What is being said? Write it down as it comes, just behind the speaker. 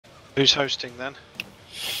Who's hosting then?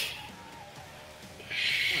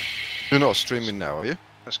 You're not streaming now, are you?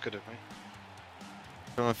 That's good of me.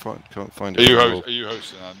 Can't find Are it. you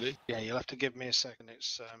hosting, Andy? Yeah, you'll have to give me a second.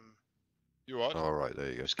 It's You what? All right, there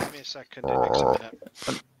you go. Just give me a second. It takes a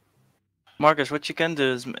minute. Marcus, what you can do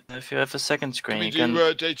is, if you have a second screen, you can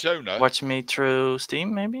Daytona? watch me through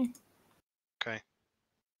Steam, maybe? Okay.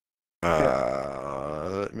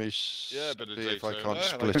 Let me Yeah, but see if I Daytona, can't like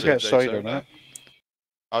split a it. Daytona.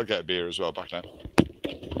 I'll get a beer as well, back now.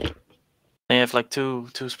 Then you have like two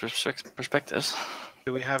perspectives.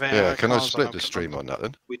 Do we have any? Yeah, can I split the stream on that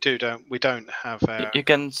then? We don't. We don't have. You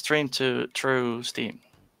can stream through Steam.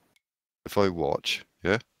 If I watch,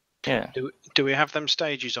 yeah? Yeah. Do we have them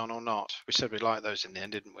stages on or not? We said we liked those in the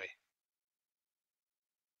end, didn't we?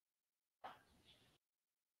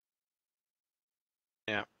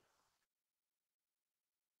 Yeah.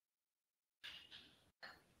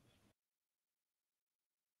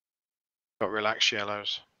 Got relaxed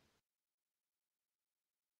yellows.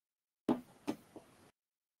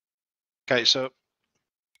 Okay, so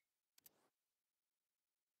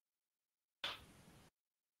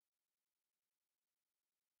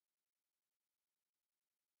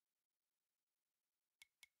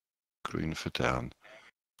Green for Dan.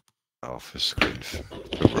 Alpha screen for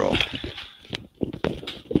Rob.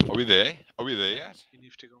 Are we there? Are we there yet? you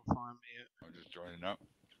need to go and find me. I'm just joining up.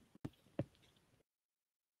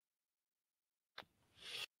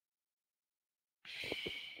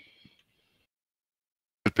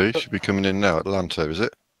 Should be coming in now. Atlanta, is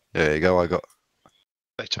it? There you go. I got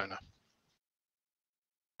Daytona.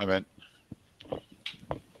 I'm in.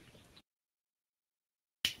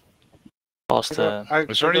 Pause the,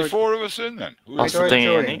 Is there only 4 of us in then? pause the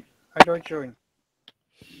thingy, Andy. How do I join?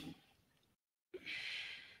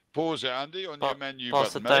 Pause it, Andy, on your menu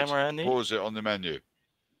pause button, the mate. timer, Andy. Pause it on the menu.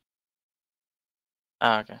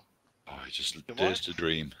 Ah, okay. Oh, he just dares to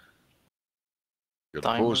dream. You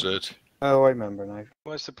gotta Timer. pause it. Oh, I remember now.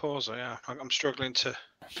 Where's the pause? Yeah, I'm struggling to.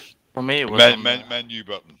 For me, it was Menu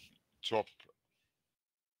button. Top.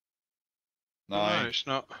 No, 9, it's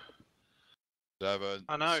not. 7,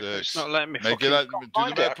 I know 6. it's not letting me. Make fucking, it let can't do the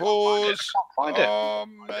find it, bit I can't find it, pause. I can't find it. Oh,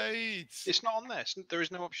 mate. It's not on there. There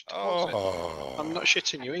is no option to pause it. Oh. I'm not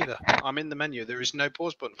shitting you either. I'm in the menu. There is no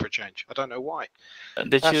pause button for a change. I don't know why.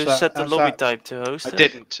 Did you set the lobby type to host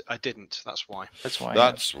it? I didn't. That's why. That's why.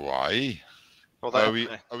 That's why. Well, Are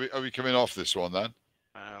we coming off this one then?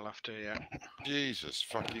 I'll have to. Yeah. Jesus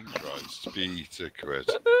fucking Christ! Be to quit.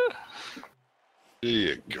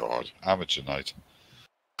 Dear God, amateur night.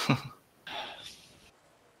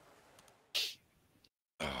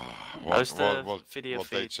 How's the what video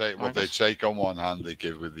they feed, take? What they Marcus? take on one hand, they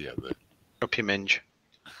give with the other. Up your minge.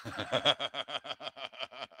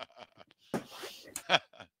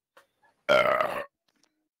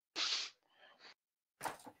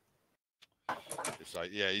 It's like,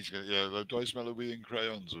 yeah, he's gonna. Yeah, do I smell a wee in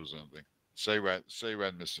crayons or something? Say when,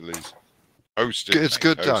 Mr. Lees. Host it. It's mate,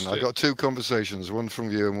 good, Dan. host I it. got 2 conversations, one from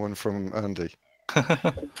you and one from Andy.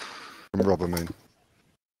 From Rob, I mean.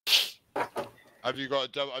 Have you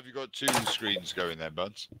got 2 screens going then,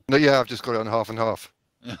 Buns? No, yeah, I've just got it on half and half.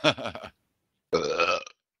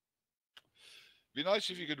 Be nice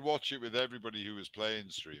if you could watch it with everybody who was playing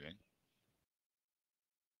streaming.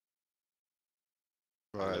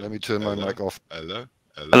 Right, Hello? let me turn my mic off. Hello?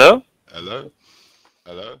 Hello? Hello?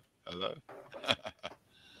 Hello? Hello?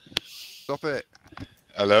 Stop it.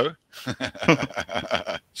 Hello?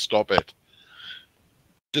 Stop it.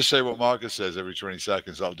 Just say what Marcus says every 20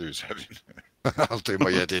 seconds. That'll do his head in. I'll do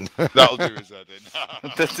my head in. That'll do his head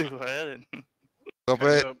in. That's too bad. Stop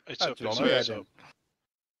it. It's up. That's It's all up.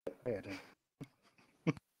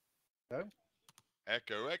 right.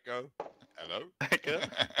 Echo, echo. Hello? Echo?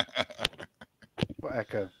 What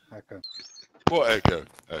echo? Echo. What echo?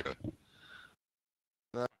 Echo.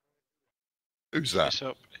 Who's that? It's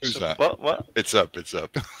up. Who's up. that? What? It's up, it's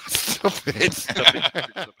up. Stop it.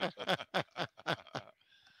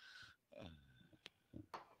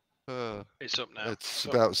 It's up now. It's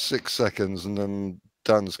about 6 seconds, and then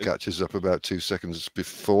Dan's catches up about 2 seconds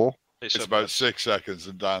before. It's up about now. 6 seconds,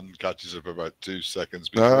 and Dan catches up about 2 seconds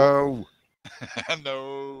before. No.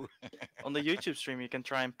 No. On the YouTube stream, you can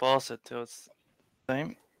try and pause it till it's the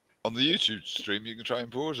same. On the YouTube stream, you can try and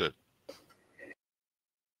pause it.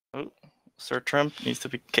 Oh, Sir Trump needs to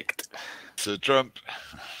be kicked. So Trump.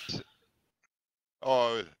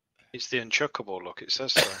 Oh. It's the unchuckable look. It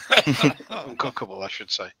says so. Uncookable, I should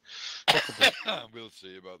say. We'll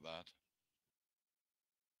see about that.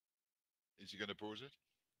 Is he going to pause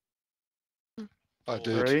it? I Four,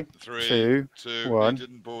 did. 3, 3, 2, 2. 1. He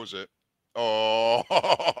didn't pause it. Oh,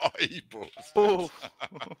 he bought. Oh.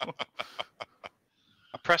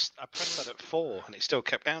 I pressed that at 4 and it still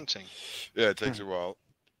kept counting. Yeah, it takes a while.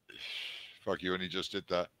 Fuck, you only just did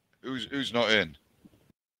that. Who's not in?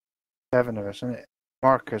 7 of us, isn't it?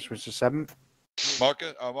 Marcus was the 7th.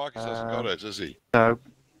 Marcus? Oh, Marcus hasn't got it, has he? No,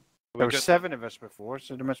 We there were got- 7 of us before,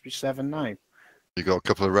 so there must be 7 now. You got a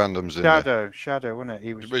couple of randoms in there. Shadow, wasn't it?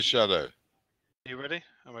 He was. With Shadow. You ready?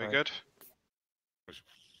 Are we Right. good?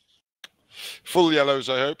 Full yellows,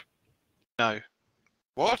 I hope. No.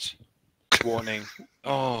 What? Warning.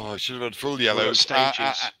 Oh, I should have had full We're at yellows.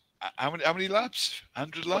 stages. How many laps?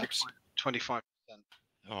 100 laps? 25%.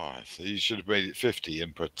 Oh, so you should have made it 50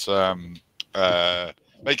 and put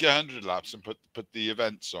make it 100 laps and put the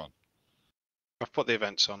events on. I've put the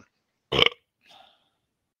events on.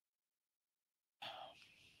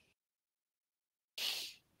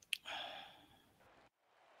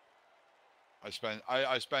 I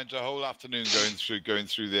spent a whole afternoon going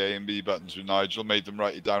through the A and B buttons with Nigel, made them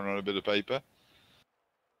write it down on a bit of paper.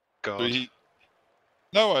 So God.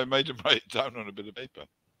 No, I made him write it down on a bit of paper.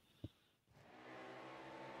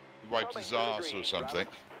 He wiped his arse or something.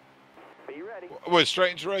 We're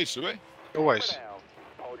straight into race, are we? Always.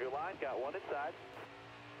 Hold your line, got one inside.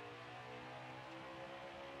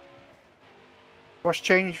 What's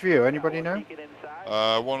change view? Anybody know? Peeking inside.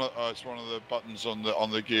 It's one of the buttons on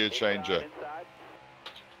the gear changer. Inside.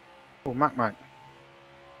 Oh, Mac.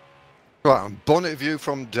 Right, and bonnet view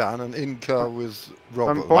from Dan and in car with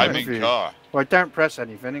Robert. bonnet I'm in view. car. Well, don't press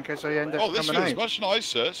anything in case I end up Oh, this coming feels out. much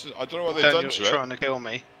nicer. I don't know what they've done Daniel's to it. trying to kill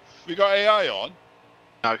me. We got AI on?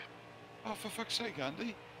 No. Oh, for fuck's sake,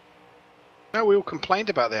 Andy. No, we all complained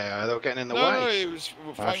about the AI. They were getting in the No, way. it was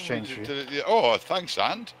I've fine. changed you. Oh, thanks,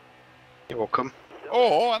 And. You're welcome.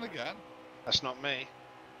 Oh, and again. That's not me.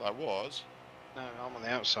 That was. No, I'm on the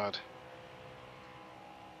outside.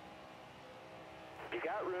 You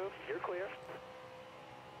got room, you're clear.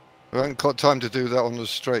 I haven't got time to do that on the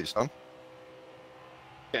straights, son.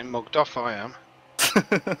 Getting mugged off, I am.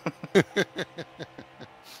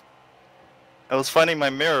 I was finding my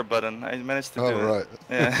mirror button. I managed to do Oh, it. right.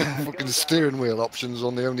 Yeah. Fucking steering wheel options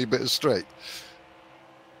on the only bit of straight.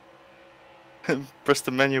 Press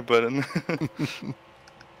the menu button.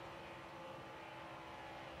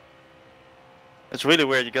 It's really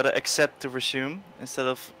weird. You gotta accept to resume instead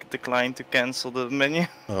of decline to cancel the menu.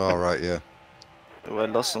 Oh, right, yeah. Oh, I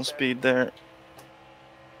lost some speed there.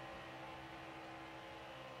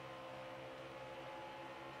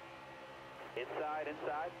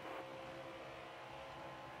 Inside.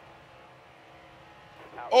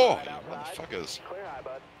 Oh, Outside, you outside. motherfuckers. Clear high,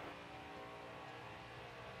 bud.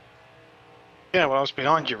 Yeah, well, I was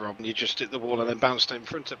behind you, Rob, and you just hit the wall and then bounced in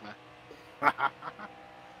front of me.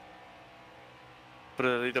 Put a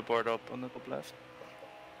leaderboard up on the top left.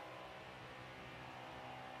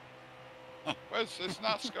 Well, it's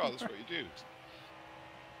NASCAR. That's what you do.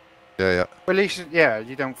 Yeah, yeah. Well, at least, yeah,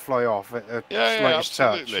 you don't fly off at the Yeah, slightest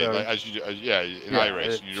touch. absolutely. So, Like, as you do, in Yeah,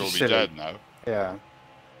 iRacing, you'd all be silly. dead now. yeah.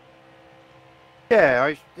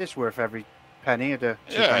 Yeah, it's worth every penny of the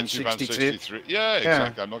Yeah, £2.62. £2.63. Yeah,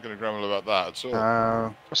 exactly. I'm not going to grumble about that at all.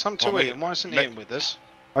 Well, something to Well, eat, and why isn't mate- Ian with us?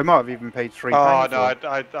 I might have even paid £3. Oh no,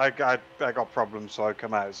 for it. I got problems, so I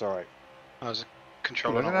come out. It's all right. I was a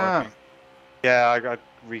controller Look not at that. working. Yeah, I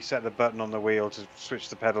reset the button on the wheel to switch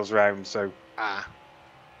the pedals around. So Ah,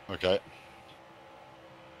 Okay.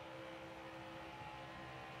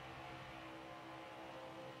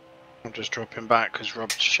 I'm just dropping back because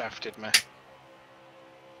Rob shafted me.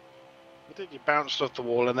 I think you bounced off the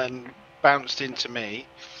wall and then bounced into me,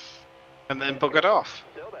 and then buggered off.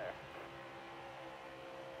 Still there.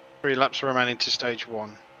 3 laps remaining to stage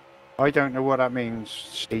 1. I don't know what that means,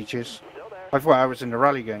 stages. Still there. I thought I was in the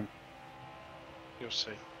rally game. You'll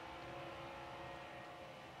see.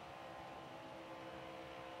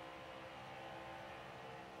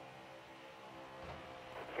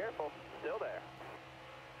 Careful. Still there.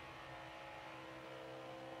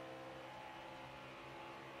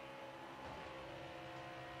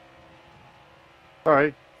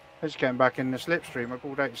 Sorry, I was getting back in the slipstream. I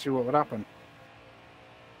pulled out to see what would happen.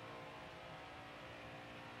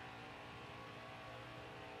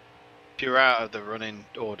 If you're out of the running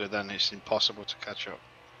order, then it's impossible to catch up.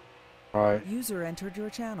 Right. User entered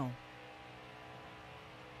your channel.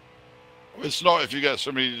 It's not if you get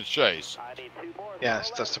somebody to chase. I need 2 more.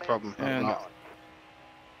 Yes, that's the problem. Yeah, I'm no. not.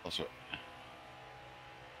 That's what.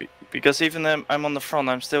 Because even though I'm on the front,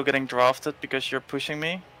 I'm still getting drafted because you're pushing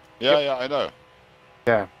me. Yeah, I know.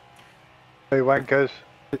 Yeah. hey, wankers.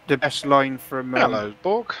 The best line from Hello,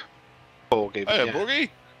 Borg. Borg, even, Hey, yeah. Boogie.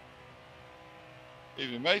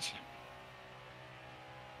 Evening, mate.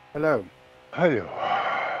 Hello. Hello.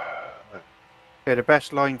 Yeah, the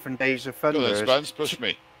best line from Days of Go on Thunder then, is Spence, push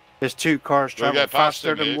me. there's two cars We'll traveling get past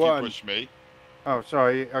faster him here than if you one. push me. Oh,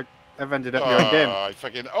 sorry, I've ended up behind him. Oh, I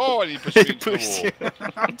fucking... Oh, and he pushed me He into the pushed wall.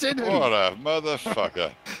 you. I didn't. What a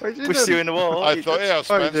motherfucker. I didn't. Pushed you in the wall. I thought, yeah, Spence,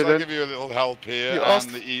 I'll didn't. give you a little help here. You and asked-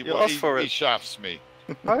 he, you well, asked for he it. shafts me.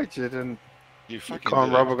 I didn't. You fucking Come on,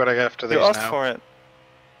 did. Rob, we've got to go after these You asked now. for it.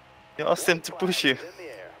 You asked him to push you. In the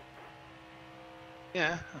air.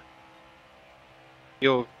 Yeah.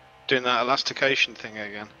 You're doing that elastication thing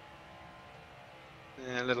again.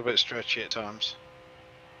 Yeah, a little bit stretchy at times.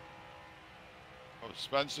 Oh,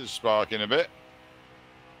 Spencer's sparking a bit.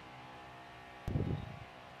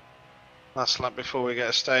 Last lap before we get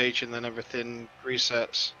a stage and then everything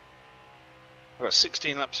resets. I've got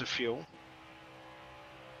 16 laps of fuel.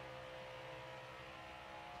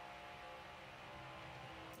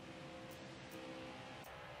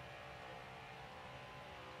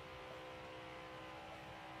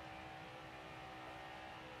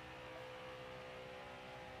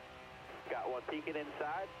 Got one peeking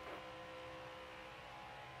inside.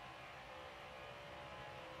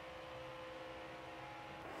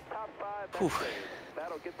 Top five. That's it.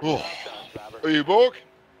 That'll get the Oh. job done, Sauber. Are you, Borg?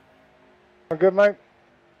 I'm good, mate.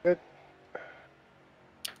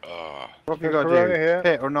 What have you Good got to Corona do? here.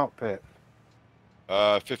 Pit or not pit?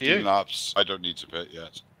 15 You? laps. I don't need to pit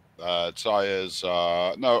yet. Tyres,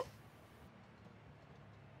 no.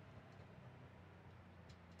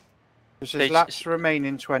 It says Stage- laps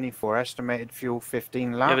remaining 24. Estimated fuel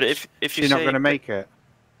 15 laps. Yeah, but if So you you're not say going to pit- make it.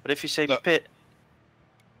 But if you say No. pit,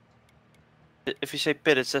 if you say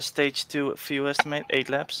pit, it says stage 2 fuel estimate 8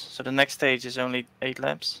 laps. So the next stage is only 8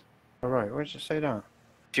 laps. All right. Where does it say that?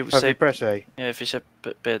 If you Oh, if say you press A. yeah, if you say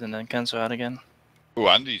pit and then cancel out again. Oh,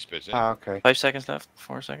 Andy's pitting. Ah, okay. 5 seconds left.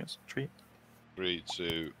 4 seconds. 3. 3,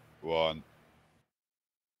 2, 1.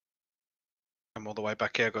 I'm all the way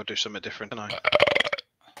back here, I've got to do something different tonight.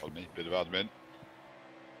 Hold me, bit of admin.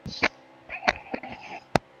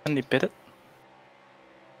 And he pitted.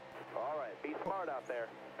 All right, be smart out there.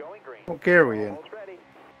 Going green. What gear are we in? Almost ready.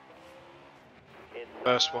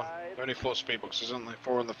 First one. Inside. Only 4 speed boxes, aren't they?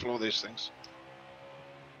 4 on the floor, these things.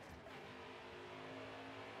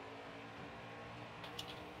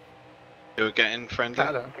 Do it getting friendly?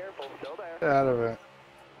 Get Careful, still there. out of it.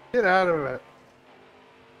 Get out of it.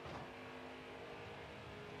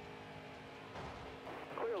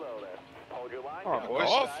 Clear low there. Hold your line. Alright, get boys.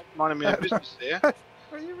 inside. Minding my own business here.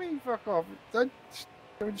 What do you mean, fuck off? I'm just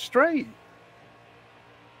going straight.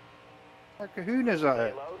 Like kahunas at Stay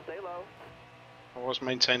it. low, stay low. I was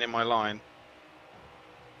maintaining my line.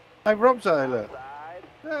 Like Rob's at it, look.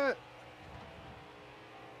 Side.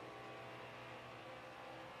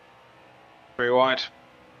 3 wide.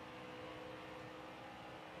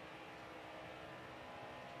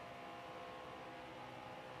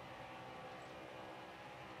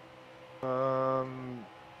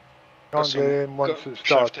 Can't some- get in once got it's shafted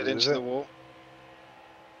started, into is the it? wall.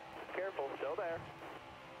 Careful, still there.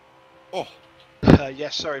 Oh,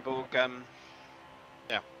 Yes, sorry, Borg.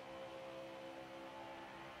 Yeah.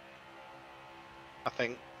 I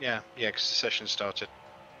think, yeah, because the session started.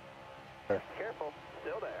 Careful,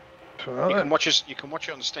 still there. You can watch us. You can watch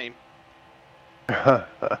it on Steam. I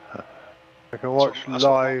can watch that's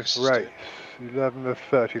what live Marcus is race. 11 of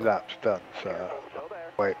 30 laps done, so Careful, still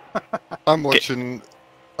there. wait. I'm watching.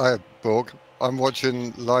 Borg. I'm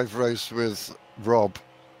watching live race with Rob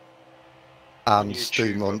and YouTube,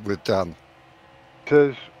 Steam on Rob. with Dan. It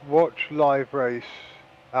says watch live race.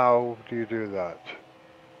 How do you do that?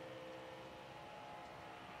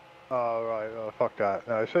 Oh right, oh, fuck that.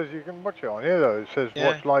 No, it says you can watch it on here though. It says Yeah.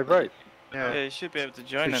 watch live race. Yeah, you should be able to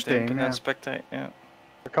join, Through I think, Steam, and then yeah. spectate. Yeah.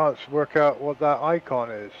 I can't work out what that icon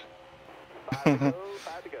is. 5 to go,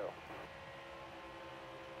 5 to go.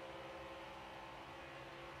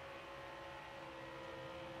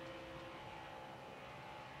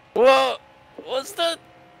 Whoa! What's that?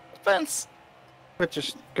 Spence, But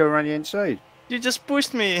just go around the inside. you just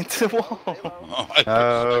pushed me into the wall. Stay low. oh I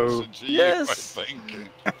Oh. pushed into Yes. you, I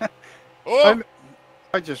think. Oh, I'm-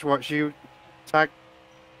 I just watch you tag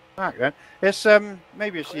back then. It's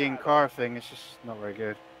maybe it's the in-car thing. It's just not very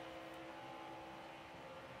good.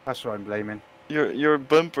 That's what I'm blaming. Your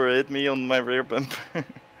bumper hit me on my rear bumper.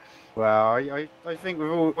 Well, I think with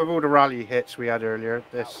all the rally hits we had earlier,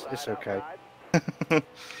 this it's Outside, okay. outside.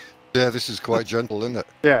 Yeah, this is quite gentle, isn't it?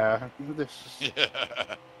 Yeah, this yeah.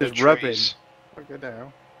 is The rubbing. trees. Look at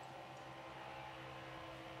now.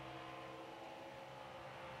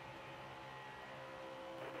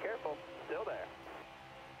 Careful, still there.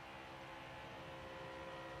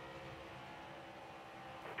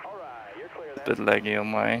 All right, you're clear a bit laggy on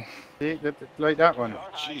my. See, like that one. Oh,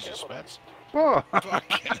 Jesus, Spence. Oh.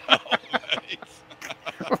 Fucking hell, mate.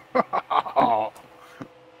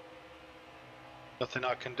 Nothing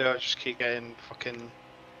I can do. I just keep getting fucking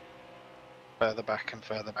further back and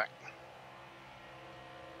further back.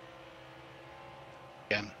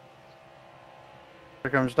 Again.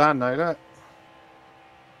 Here comes Dan now, look.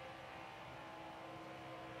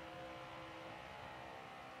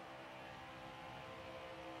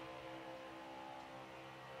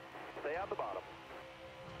 Stay on the bottom.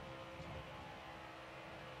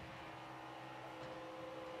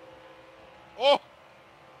 Oh!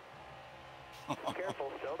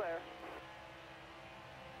 Careful, still there.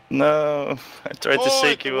 No, I tried to Oh,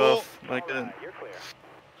 shake hit the you wall. off, but I couldn't. Alright, you're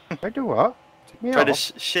clear. I do what? Take me Try to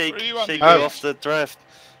off. shake Where are you on you the Oh. off the draft.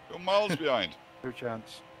 You're miles behind. No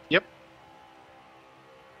chance.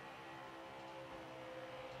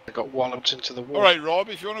 I got walloped into the wall. All right, Rob,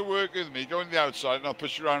 if you want to work with me, go on the outside and I'll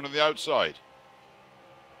push you around on the outside.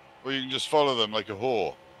 Or you can just follow them like a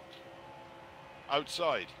whore.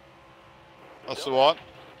 Outside. That's the one.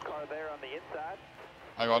 Car there on the inside.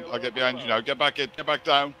 Hang on, I'll get behind you now. Get back in, get back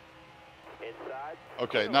down. Inside.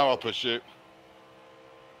 Okay, now I'll push you.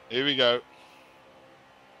 Here we go.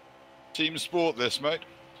 Team sport this, mate.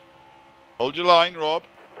 Hold your line, Rob.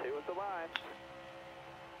 Two with the line.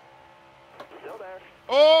 Still there.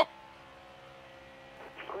 Oh!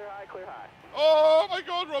 Clear high, clear high. Oh my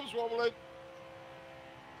God, Rob's wobbling.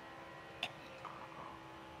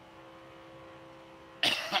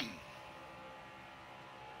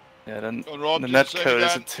 Yeah, then Go on, Rob, the do net the same code again.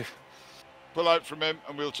 isn't too. Pull out from him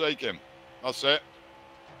and we'll take him. That's it.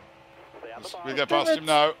 Stay on the We'll bottom. get past him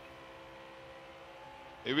now.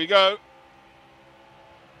 Here we go.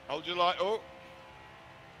 Hold your line. Oh,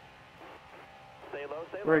 Stay low,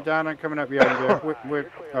 stay low. We're down and coming up behind you.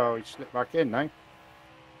 Oh, he slipped back in now.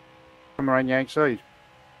 Come around the outside.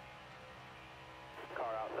 Car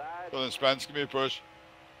outside. go then, Spence. Give me a push.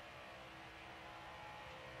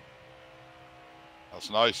 That's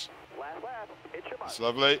nice. Last lap. Hit your mark. That's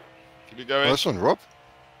lovely. Keep it going. Nice one, Rob.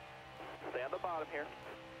 Stay on the bottom here.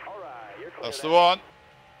 Alright, you're clear. That's the there. one.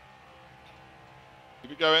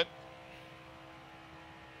 Keep it going.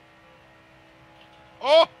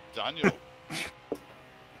 Oh, Daniel.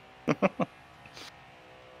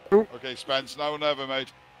 Okay, Spence, now or never,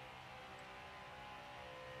 mate.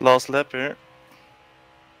 Last lap here.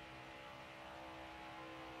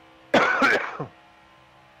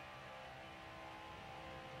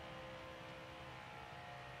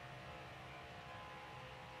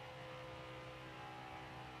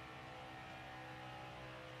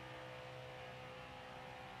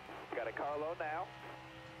 Got a car low now.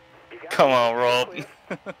 You got Come it. on, You're Rob.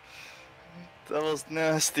 clear. That was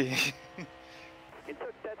nasty. You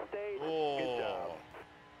took that stage. Good Oh. job.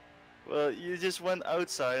 Well, you just went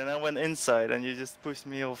outside and I went inside and you just pushed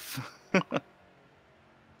me off. Have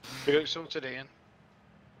you got it sorted, Ian?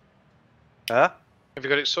 Huh? Have you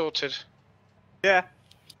got it sorted? Yeah.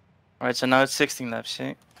 Alright, so now it's 16 laps,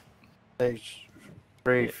 yeah? Stage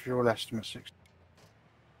 3, fuel estimate 6.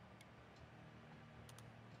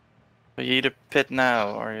 So you either pit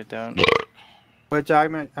now or you don't. How do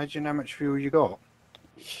you know how much fuel you got?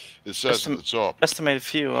 It says at the top. Estimated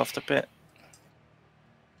fuel after pit.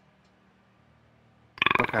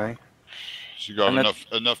 Okay. So you got And that-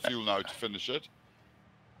 enough fuel now to finish it.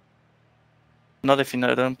 Not if you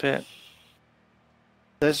know don't pit.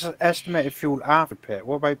 There's an estimated fuel after pit.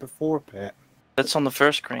 What about before pit? That's on the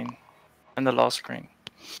first screen and the last screen.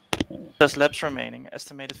 There's laps remaining,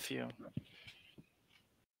 estimated fuel.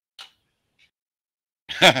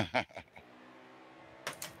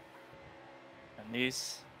 And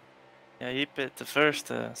these, yeah, he pit the first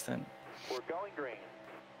stint. We're going green.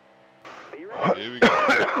 Be ready. Here we go.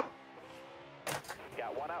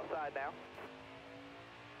 Got one outside now.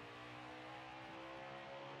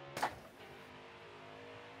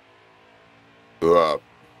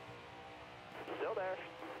 Still there.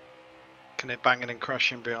 Can it banging and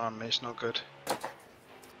crashing behind me? It's not good.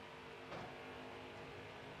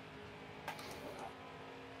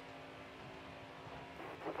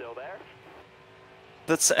 Still there.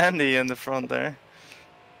 That's Andy in the front there.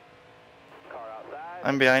 Car outside.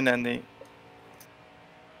 I'm behind Andy.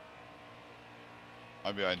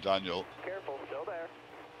 I'm behind Daniel. Careful, still there.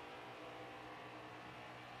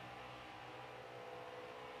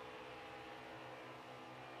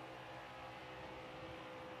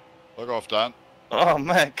 Look off, Dan. Oh,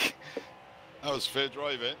 Mac. That was fair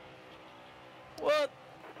driving. What?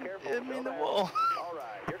 Careful, Hit me still in the there. wall.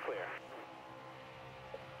 Alright, you're clear.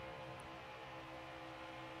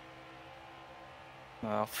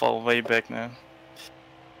 I'll fall way back now.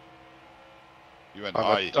 You went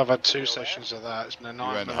high. I've had 2 sessions of that. It's been a You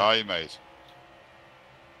nightmare. went high, mate.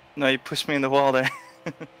 No, you pushed me in the wall there.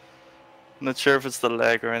 Not sure if it's the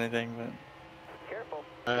leg or anything, but Careful.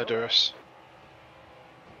 Murderous.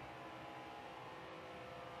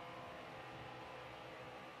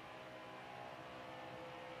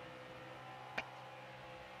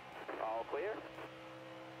 All clear.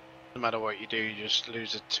 No matter what you do, you just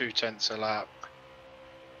lose a 2/10 a lap.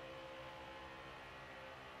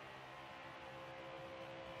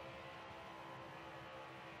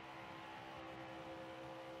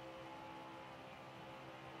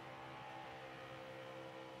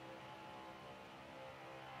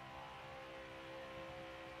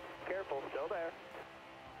 Careful, still there.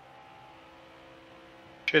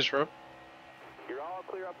 Cheers, Rob. You're all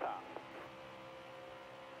clear up top.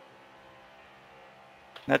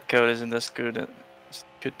 netcode isn't as good as it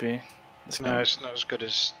could be. No, it's not as good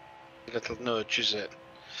as a little nudge, is it?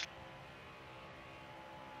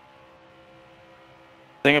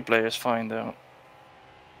 Single player is fine though.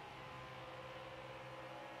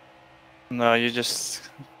 No, you're just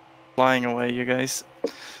flying away, you guys.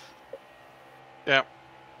 Yeah.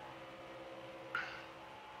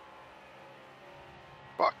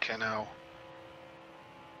 Fucking hell.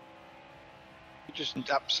 You just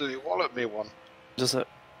absolutely walloped me one. Just a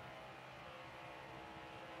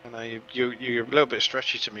I know you're a little bit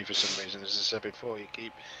stretchy to me for some reason, as I said before. You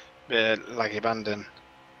keep like abandon.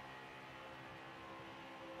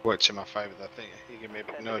 Worked in my favour, I think. You give me a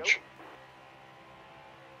big nudge.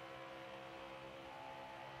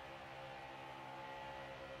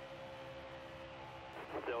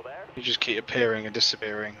 Still there. You just keep appearing and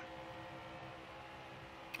disappearing.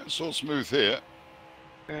 It's all smooth here.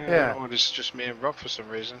 Yeah. Or it's just me and Rob for some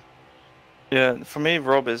reason. yeah. For me,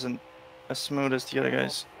 Rob isn't as smooth as the other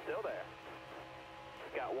guys. Still there.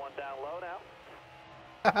 Got one down low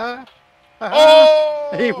now. Oh!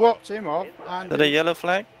 He whopped him off, Is and that a yellow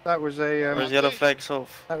flag? that was a Or is yellow flags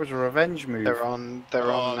off? that was a revenge move. They're on.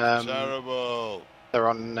 Terrible. They're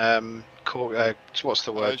on. What's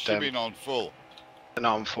the They word? should have been on full. They're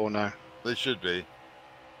not on 4 now. They should be.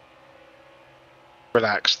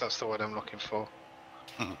 Relax. That's the word I'm looking for.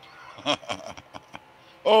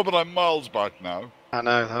 Oh, but I'm miles back now. I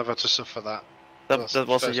know. I've had to suffer that. That, That's that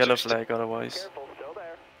the was a first yellow two flag otherwise. Careful, still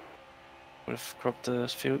there. Would have cropped the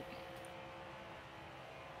field.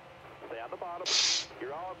 Stay on the bottom.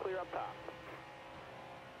 You're all clear up top.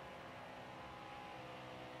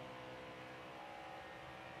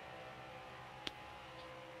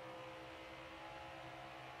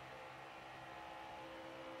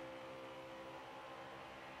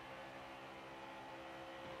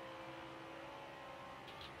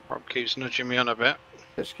 Rob keeps nudging me on a bit.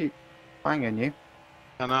 Just keep banging you.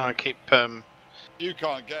 I know. I keep. You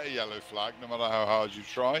can't get a yellow flag no matter how hard you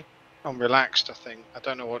try. I'm relaxed. I think. I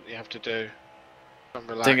don't know what you have to do. I'm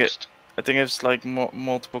think it- relaxed. I think it's like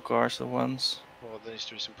multiple cars at once. Or there needs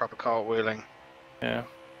to be some proper cartwheeling. Yeah.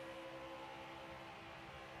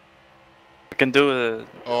 I can do a.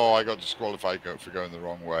 Oh, I got disqualified for going the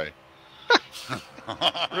wrong way.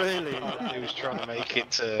 Really? He was trying to make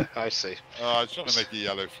it to. I see. Oh, I was trying to make a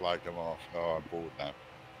yellow flag come off. Oh, I'm bored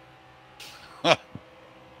now.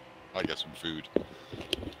 I get some food.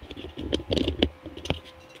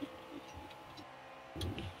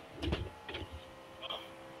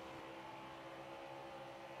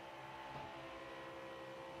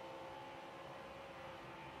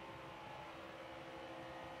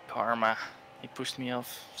 Karma. He pushed me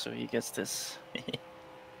off, so he gets this.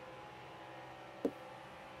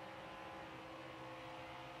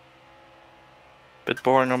 Bit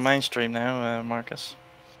boring on mainstream now, Marcus.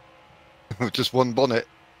 Just one bonnet.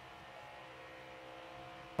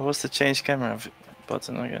 What was the change camera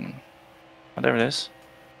button again? Oh, there it is.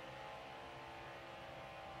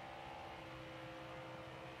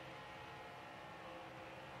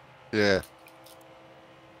 Yeah.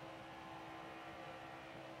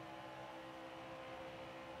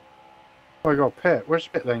 Oh, I got pit. Where's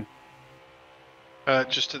pit lane?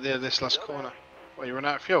 Just at the this last corner. Well, you run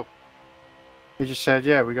out of fuel. He just said,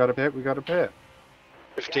 "Yeah, we got a pit. We got a pit."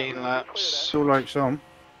 15 laps. Still like some.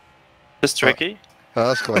 It's tricky. Oh,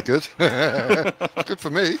 that's quite good. Good for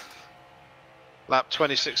me. Lap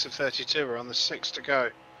 26 of 32. We're on the 6 to go.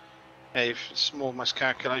 Yeah, you've small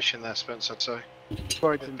miscalculation there, Spence. I'd say.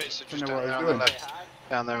 Well, I The didn't, bits are didn't just know what down I there was on the doing. left.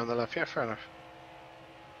 Down there on the left. Yeah, fair enough.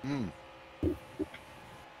 Hmm.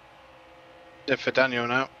 Dead for Daniel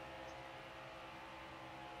now.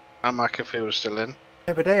 And McAfee still in.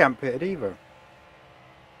 Yeah, but they haven't pitted either.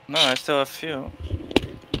 No, I still have few.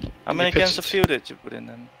 How You many cans pitched- of fuel did you put in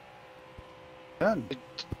then? Done.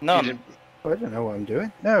 None. You didn't, I don't know what I'm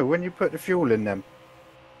doing. No, when you put the fuel in them.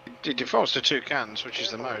 It defaults to 2 cans, which is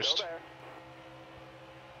the most.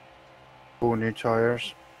 4 new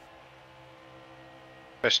tyres.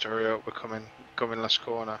 Best to hurry up, we're coming last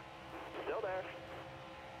corner. Still there.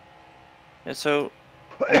 Yeah, so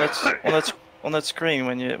on that screen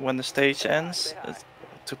when the stage ends it's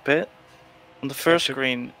to pit, on the first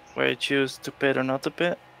screen where you choose to pit or not to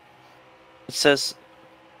pit, it says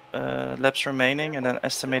laps remaining and then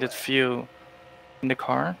estimated fuel in the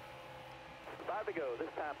car. 5 to go, this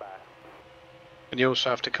time by. And you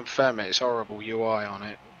also have to confirm it. It's horrible UI on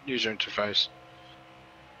it. User interface.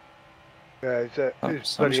 Yeah, Oh, it's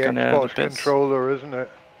so I'm bloody just gonna add the Xbox bits. controller, isn't it?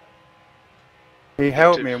 He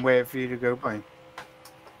held me and waited for you to go by.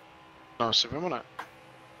 Nice of him, wasn't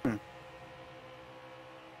it?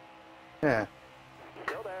 Yeah.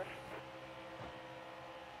 Still there.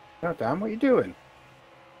 Oh, damn, what are you doing?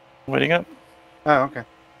 Waiting up. Oh, okay.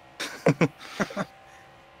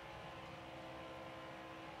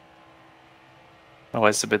 Oh,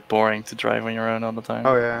 it's a bit boring to drive on your own all the time.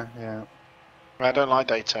 Oh, yeah, yeah. I don't like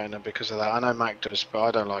Daytona because of that. I know Mac does, but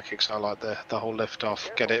I don't like it because I like the whole lift off.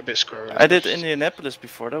 Get it a bit squirrely. I did Indianapolis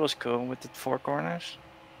before. That was cool with the 4 corners.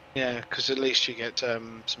 Yeah, because at least you get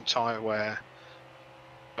some tyre wear.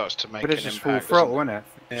 Starts to make But an it's just impact. full throttle, isn't it?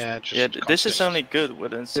 Yeah, just Yeah, this is constant. only good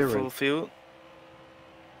when it's Zero. full field.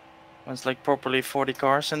 When it's like properly 40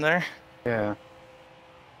 cars in there. Yeah.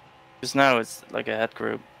 Because now it's like a head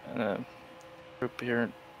group and a group here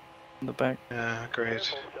in the back. Yeah, agreed.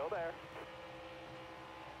 Still there.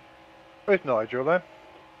 Where's Nigel then?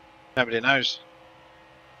 Nobody knows.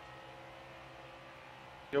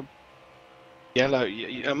 You're yellow.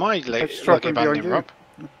 Am I It's laggy dropping behind banding, you. Rob?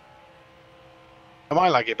 Am I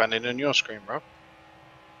laggy banding on your screen, Rob?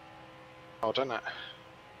 Oh, don't it?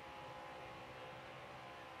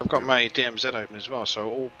 I've got my DMZ open as well, so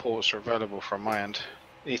all ports are available from my end.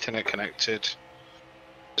 Ethernet connected.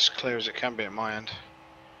 As clear as it can be at my end.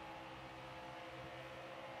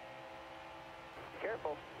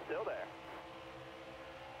 Careful. Still there.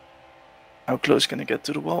 How close can I get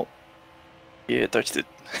to the wall? Yeah, touched it.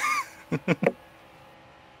 Say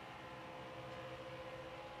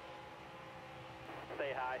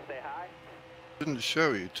hi, say hi. Didn't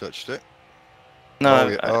show you touched it. No, Oh,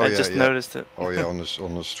 yeah. Oh, I yeah, just yeah. noticed it. Oh yeah, on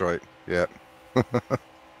the straight. Yeah. Still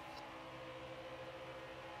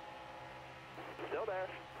there.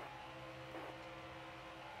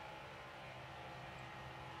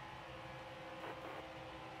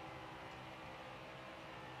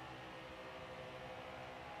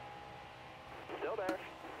 Still there.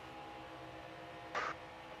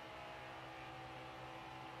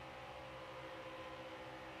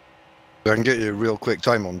 I can get you a real quick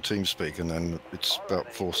time on TeamSpeak, and then it's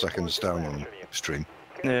about 4 seconds down on stream.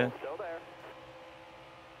 Yeah. Still there.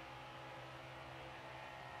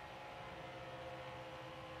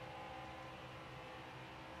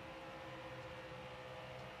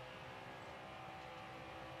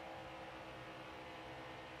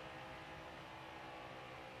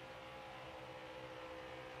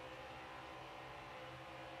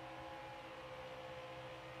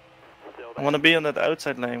 Still I there. want to be on that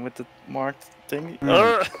outside lane with the marked thing.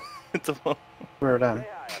 Mm. With the wall. Where then? Say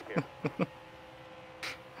hi up here.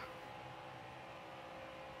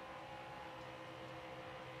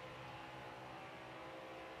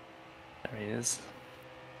 There he is.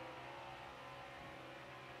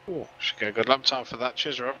 Oh, should get a good lap time for that.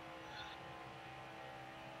 Cheers, Rob.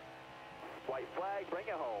 White flag, bring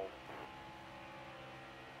it home.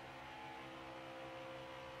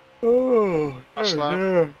 Oh, That's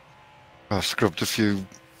no. I've scrubbed a few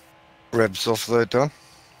revs off there, Dan.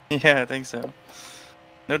 Yeah, I think so.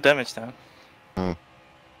 No damage now. Oh.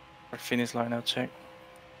 Or finish line out check.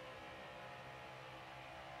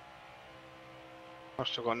 I've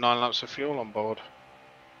still got 9 laps of fuel on board.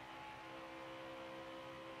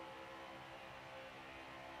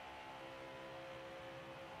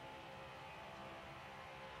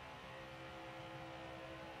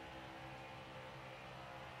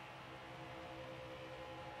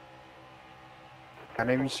 Can't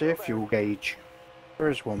even see a fuel gauge.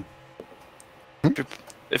 Where's one?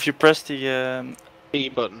 If you press the B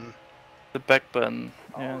button. back button,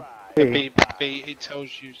 yeah. Alright. The B, it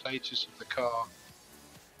tells you status of the car.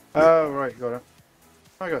 Oh, right, got it.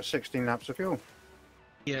 I got 16 laps of fuel.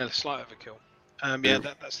 Yeah, slight overkill. Yeah,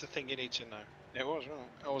 that's the thing you need to know. It was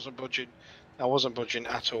right. I wasn't budging. I wasn't budging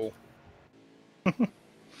at all.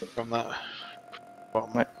 From that.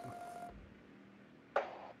 Bottom. Right.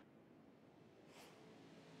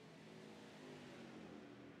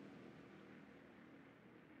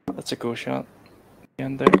 That's a cool shot.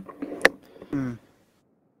 And there. Hmm.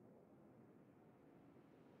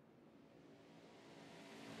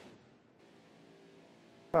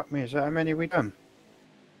 Fuck me, is that how many we done?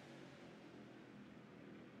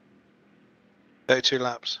 32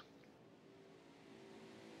 laps.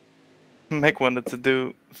 Meg wanted to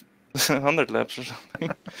do 100 laps or something.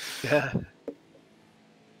 Yeah.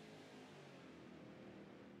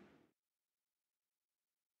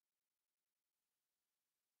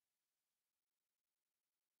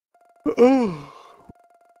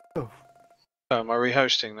 So am I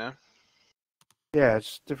rehosting now? Yeah,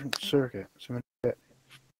 it's a different circuit.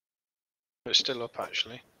 It's still up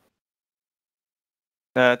actually.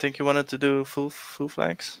 I think you wanted to do full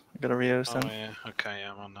flags. I gotta rehost Oh them. yeah, okay,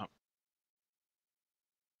 yeah, I'm on that.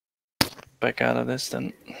 Back out of this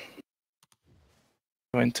then.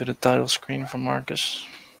 Go into the title screen for Marcus.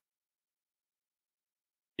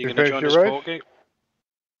 You You gonna finished join us, your race? Borgie?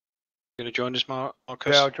 You gonna join us, Marcus?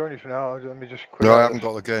 Yeah, I'll join you for now. Let me just quit. No, I out haven't of-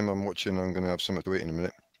 got the game I'm watching. I'm going to have something to eat in a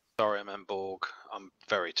minute. Sorry, I meant Borg. I'm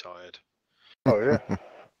very tired. Oh yeah.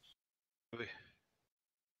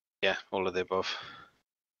 Yeah, all of the above.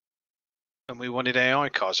 And we wanted AI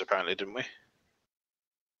cars apparently, didn't we?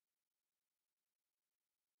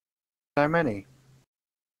 How many?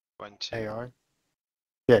 20. AI.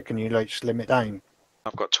 Yeah, can you like slim it down?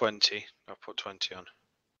 I've got 20. I've put 20 on.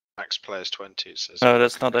 Max players 20, it says. No,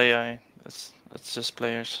 that's not AI. That's just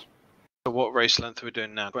players. So what race length are we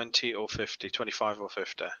doing now? 20 or 50? 25 or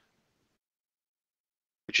 50?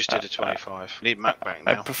 We just did a 25. Need Mac back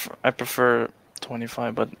now. I prefer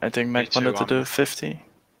 25, but I think Mac too, wanted to I'm- do 50.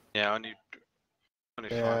 Yeah, I need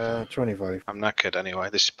 25. Yeah, 25. I'm knackered anyway.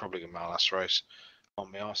 This is probably gonna be my last race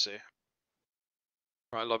on my RC.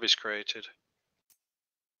 Right, lobby's created.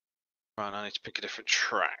 Right, I need to pick a different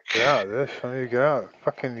track. Get out of this. I need to get out.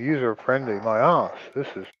 Fucking user friendly. My ass. This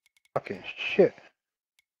is fucking shit.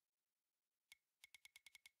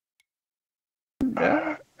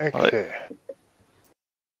 Exit.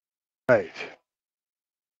 Right.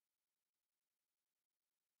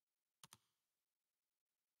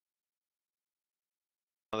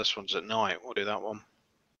 Oh, this one's at night. We'll do that one.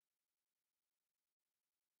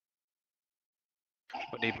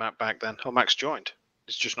 We need Mac back then. Oh, Mac's joined.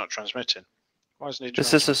 It's just not transmitting. Why isn't he This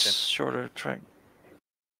transmitting? is a shorter track.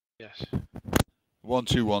 Yes.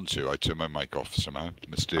 1212. I turned my mic off somehow,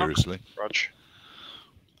 mysteriously. Rog.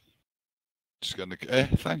 Just gonna.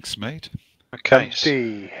 Thanks, mate. Okay.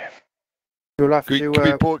 Empty. You'll have Can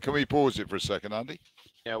to. can we pause it for a second, Andy?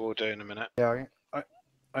 Yeah, we'll do in a minute. Yeah,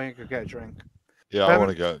 I could get a drink. Yeah, I Um,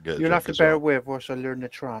 want to go get a You'll drink have to as bear well. with whilst I learn the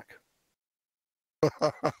track. Yeah,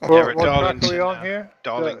 What, we're what track are Darlington we on now. here?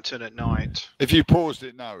 Darlington at night. If you paused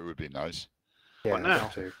it now, it would be nice. Yeah, What now?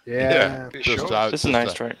 got to. Yeah. You just sure? to have, This is a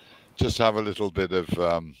nice track. just have a little bit of.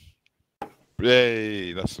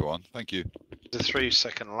 Yay! That's the one. Thank you. There's a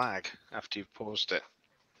 3-second lag after you've paused it.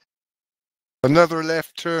 Another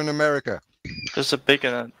left turn, America. There's a big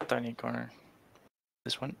and a tiny corner.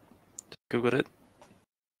 This one. Google it.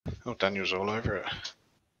 Oh, Daniel's all over it.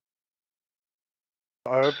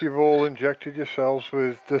 I hope you've all injected yourselves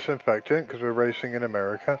with disinfectant because we're racing in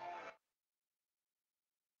America.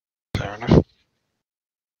 Fair enough.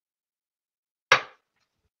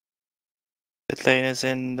 Pit lane is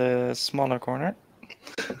in the smaller corner.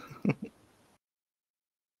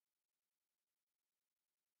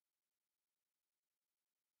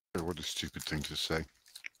 What a stupid thing to say.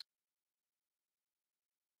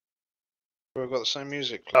 We've got the same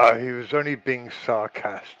music. He was only being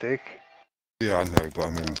sarcastic. Yeah, I know, but I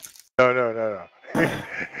mean. No.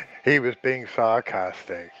 He was being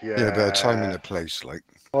sarcastic. Yeah. Yeah, but a time and a place, like.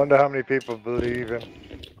 I wonder how many people believe him.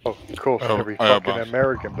 Oh, of course, Oh, every I fucking hope not.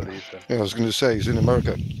 American believes him. Yeah, I was going to say he's in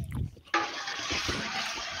America.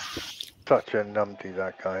 Such a numpty,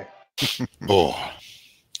 that guy. Oh.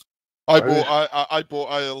 I Right. bought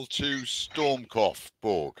IL2 Stormcough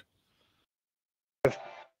Borg. Yes.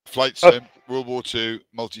 Flight sim, World War II,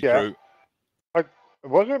 multi-crew.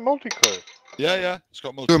 Was it multi-crew? Yeah. It's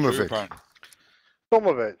got multi-crew Stormovich. apparently.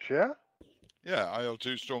 Somovich, yeah? Yeah,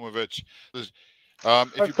 IL2 Stormovich. There's, if I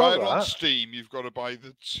you buy saw it on that. Steam, you've got to buy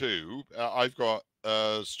the two. I've got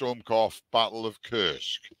Stormcough Battle of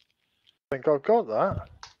Kursk. I think I've got that.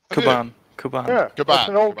 Have you? Kuban. Yeah, Kaban, that's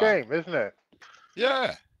an old Kaban. game, isn't it?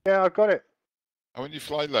 Yeah. Yeah, I've got it. And when you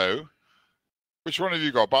fly low, which one have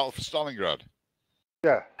you got? Battle for Stalingrad.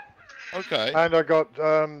 Yeah. Okay. And I got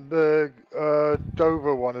the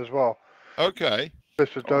Dover one as well. Okay. This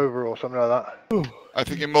is Dover or something like that. I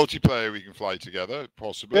think in multiplayer we can fly together,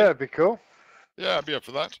 possibly. Yeah, it'd be cool. Yeah, I'd be up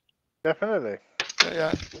for that. Definitely.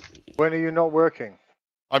 Yeah. When are you not working?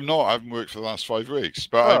 I'm not. I haven't worked for the last 5 weeks,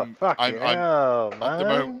 but Oh, I'm fucking hell, at the moment.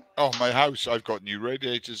 man. Oh, my house. I've got new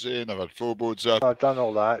radiators in. I've had floorboards up. I've done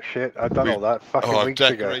all that shit. I've done all that fucking I've weeks ago.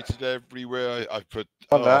 decorated everywhere. I've put.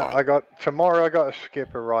 On that, tomorrow I got a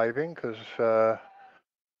skip arriving because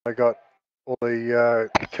I got all the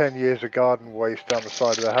 10 years of garden waste down the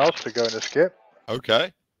side of the house to go in a skip.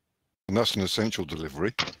 Okay. And that's an essential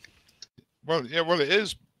delivery. Well, yeah. Well, it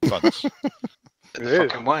is. Bunce. The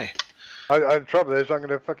fucking way. The trouble is, I'm going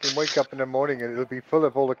to fucking wake up in the morning and it'll be full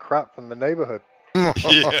of all the crap from the neighborhood. Yeah.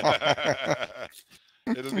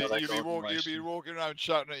 You'll Yeah, they be got walking around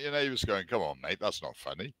shouting at your neighbours, going, "Come on, mate, that's not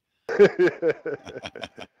funny." No,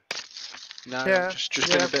 Yeah, just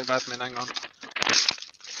doing a bit of admin. Hang on.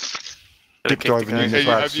 Keep driving in the Have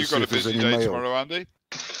flats you to see got a if there's busy any day mail. tomorrow, Andy?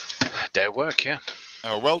 Day of work, yeah.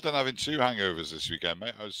 Oh, well done having 2 hangovers this weekend,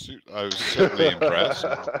 mate. I was certainly impressed.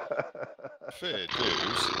 Fair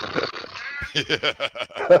dues. Yeah.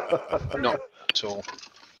 Not at all.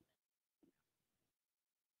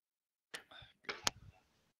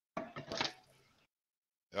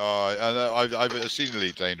 Oh, and I've seen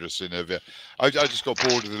Elite Dangerous in a. I just got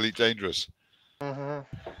bored of Elite Dangerous. Mhm.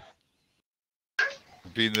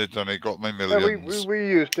 Being there, done it, got my Yeah, millions. we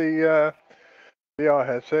used the VR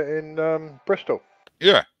headset in Bristol.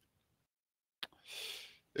 Yeah.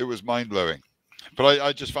 It was mind blowing. But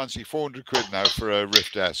I just fancy 400 quid now for a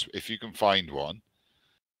Rift S if you can find one.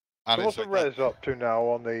 And So what's the res up to now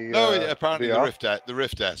on the No, apparently VR? the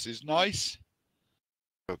Rift S is nice.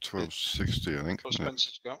 About 1260, I think. What isn't it?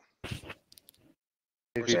 Spencer's got?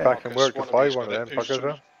 He'd be Yeah. back in work to One of buy these one of got them it. Who's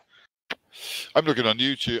fuckers. Huh? I'm looking on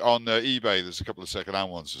YouTube, on eBay. There's a couple of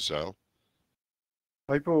second-hand ones to sell.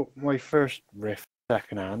 I bought my first Rift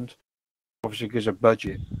second hand, obviously because of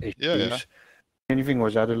budget issues. Yeah. The only thing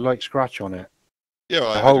was I had a light scratch on it. Yeah,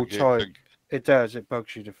 well, The I whole don't time. It does. It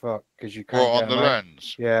bugs you to fuck because you can't Well, get on the them out.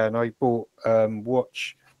 lens. Yeah, and I bought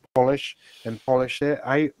watch polish and polished it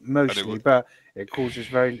out mostly, would- but it causes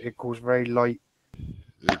very light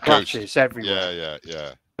It scratches everywhere.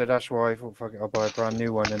 Yeah. So that's why I thought, fuck it, I'll buy a brand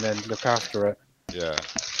new one and then look after it. Yeah.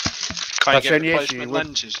 Can't That's you the get only issue, replacement would-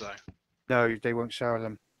 lenses though? No, they won't sell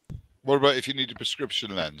them. What about if you need a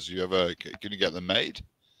prescription lens? You have can you get them made?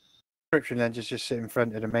 Prescription lenses just sit in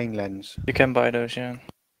front of the main lens. You can buy those, yeah.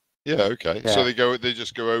 Yeah, okay. Yeah. So they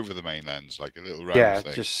just go over the main lens like a little round Yeah,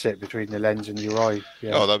 thing. just sit between the lens and your eye.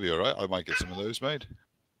 Yeah. Oh, that'd be all right. I might get some of those made.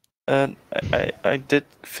 I did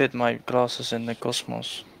fit my glasses in the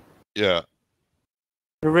Cosmos. Yeah.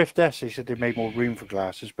 The Rift S, they said they made more room for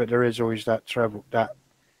glasses, but there is always that trouble that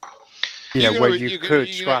where you could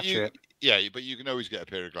scratch it. Yeah, but you can always get a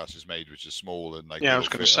pair of glasses made which is small and like. Yeah, I was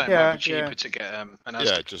going to say it Yeah, might be cheaper yeah. to get an Yeah,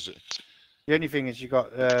 Aztec. just The only thing is you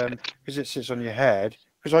got because it sits on your head.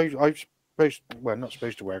 Because I'm not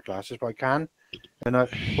supposed to wear glasses, but I can. And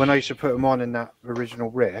when I used to put them on in that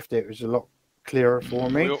original Rift, it was a lot clearer for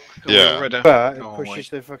me. Yeah. But it Oh, pushes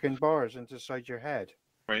wait. the fucking bars into side your head.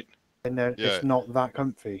 Right. And Yeah. it's not that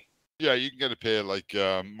comfy. yeah, you can get a pair like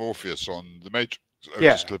Morpheus on the Matrix.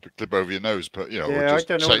 Yeah. Just clip over your nose, but or Yeah, I've just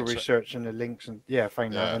done all the research and the links and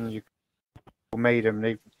find that, Yeah. and you made them.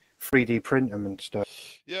 They 3D print them and stuff.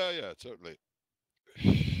 Yeah, totally.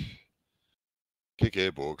 Kick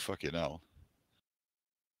Airborg, fucking hell.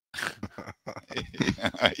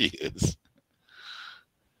 He is.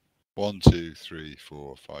 1, 2, 3,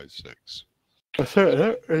 4, 5, 6.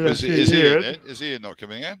 Is Ian in? Is Ian not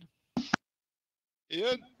coming in?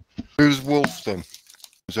 Ian? Who's Wolf then?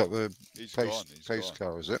 Is that the He's pace, gone. He's pace gone.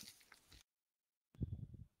 car, is it?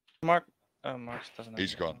 Mark doesn't.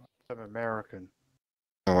 He's gone. I'm American.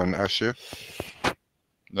 Oh, and Asher?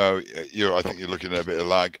 No, I think you're looking at a bit of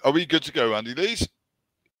lag. Are we good to go, Andy Lees?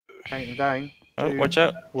 Count them down. Oh, 2, watch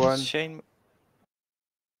out! 1. Shane.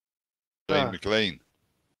 Shane Ah. McLean.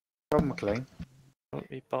 John McLean. Oh,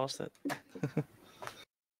 we passed it.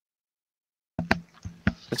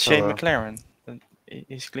 It's Shane Oh, McLaren.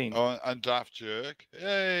 He's clean. Oh, and Daft Jerk.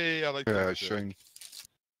 Hey, I like Yeah, Daft Jerk. Shane.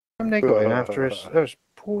 And they got in after us. That was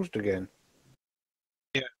paused again.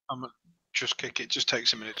 Yeah, just kick it. Just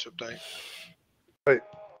takes a minute to update.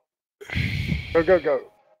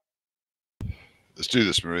 Go. Let's do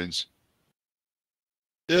this, Marines.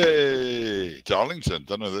 Yay! Darlington.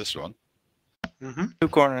 Don't know this one. Mm-hmm. 2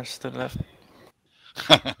 corners to the left.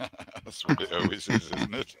 That's what it always is,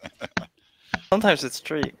 isn't it? Sometimes it's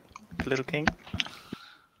 3. Little King.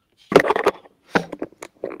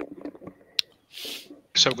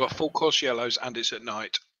 So we've got full course yellows and it's at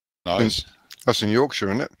night. Nice. That's in Yorkshire,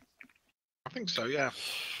 isn't it? I think so, yeah.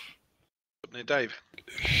 Up near Dave.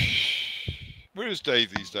 Where is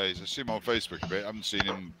Dave these days? I see him on Facebook a bit. I haven't seen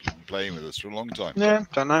him playing with us for a long time. Yeah,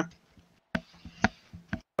 don't know.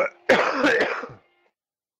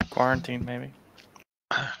 quarantine, maybe.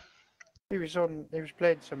 He was on. He was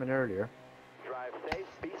playing something earlier. Drive safe,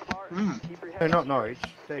 be smart, keep your No, head not on Norwich. Be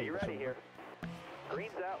Dave or ready something. here.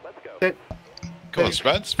 Green's out, let's go. Come on,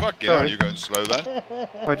 Spence. Fuck yeah, you're going slow there.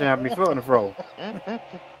 I didn't have my foot on the throttle.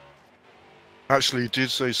 Actually, he did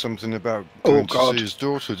say something about Oh, going to God. see his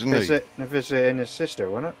daughter, didn't he? Visiting his sister,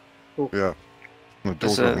 wasn't it? Yeah. My It's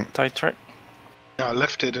daughter. I a think. tight track. Yeah, I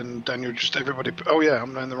left it and Daniel just everybody. Oh yeah,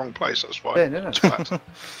 I'm in the wrong place. That's why. Yeah, isn't It's it? flat.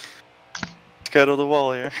 Get on the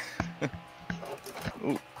wall here.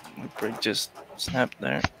 Ooh, my brake just snapped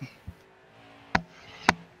there. Do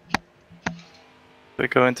we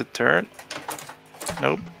go into third?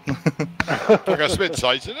 Nope. I got a bit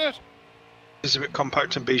tight, isn't it? It's a bit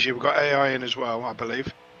compact and beefy. We've got AI in as well, I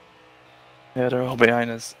believe. Yeah, they're all behind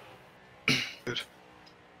us. Good.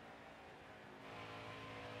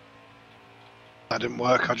 That didn't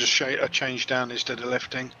work. I just I changed down instead of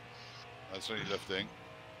lifting. That's only lifting.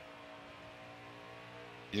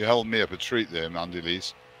 You held me up a treat there, Mandy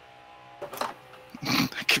Lees. I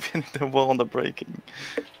keep hitting the wall on the braking.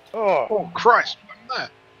 Oh, Oh Christ! I'm there.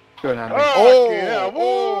 Good, Andy. Oh, yeah,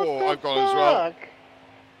 oh, what the I've gone as well. fuck?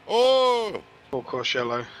 Oh! Full course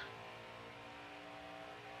yellow. What's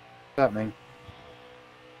that mean?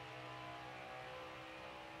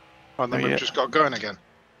 Oh, and then Oh, we've yeah. just got going again.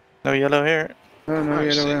 No yellow here. No, no,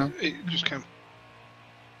 Nice. yeah, no, It just came.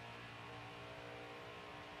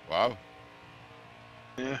 Wow.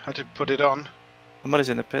 Yeah, I did put it on. Somebody's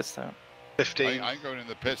in the pits now. 15. I ain't going in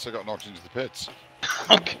the pits. I got knocked into the pits.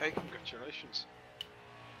 Okay, congratulations.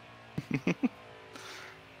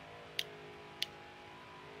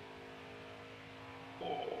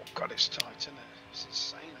 Oh God, it's tight, isn't it? It's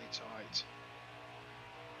insanely tight.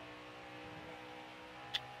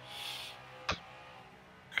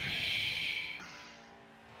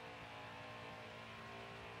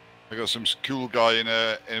 I got some cool guy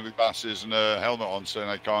in with glasses and a helmet on saying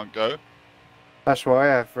I can't go. That's what I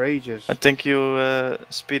have for ages. I think you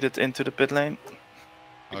speeded into the pit lane.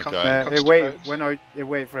 Okay. It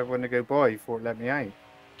waited for everyone to go by before it let me out.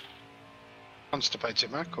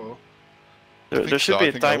 Constipated Mac or? There should so. be I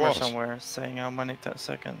a think I timer was. somewhere saying how many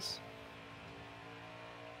seconds.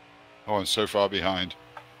 Oh, I'm so far behind.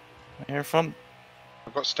 Here from.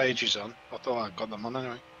 I've got stages on. I thought I got them on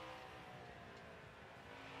anyway.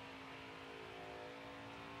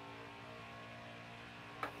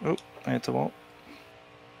 Oh, I hit the wall.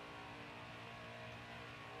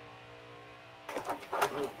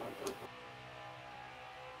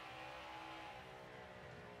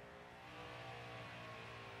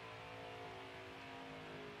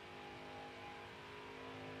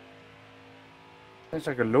 It's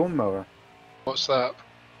like a lawnmower. What's that?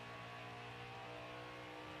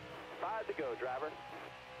 5 to go, driver.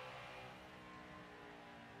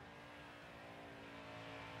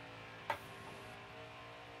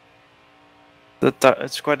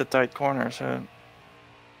 It's quite a tight corner, so.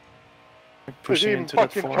 It's Pushing even into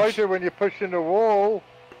that fucking force. tighter when you're pushing the wall.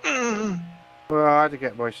 Well, I had to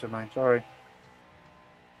get by somehow. Sorry.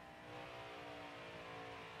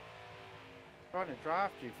 Trying to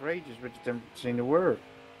draft you for ages, but it didn't seem to work.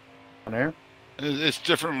 On there. It's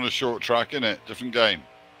different on a short track, isn't it? Different game.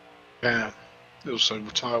 Yeah. Also,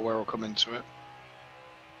 tyre wear will come into it.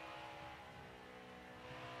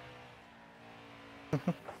 Top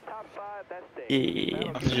 5, that's safe.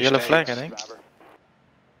 Yeah, Now there's a yellow flag, I think. driver.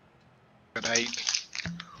 At 8.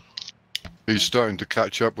 He's starting to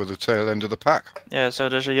catch up with the tail end of the pack. Yeah, so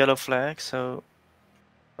there's a yellow flag, so.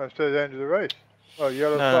 That's the end of the race. Oh,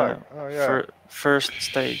 yellow No, flag. no. Oh, yeah. First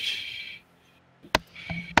stage.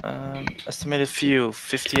 Estimated fuel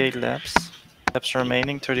 58 laps. Laps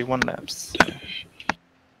remaining 31 laps. I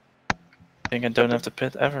think I don't have to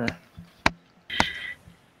pit ever.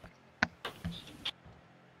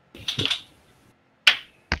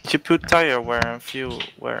 Did you put tire wear and fuel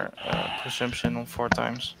wear consumption on 4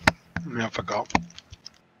 times? Yeah, I forgot.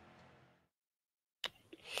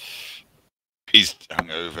 He's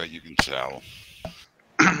hungover, you can tell.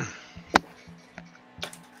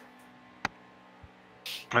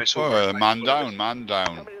 Right, so Oh, man down, man down.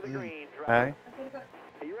 Coming to the green, driver. Hey.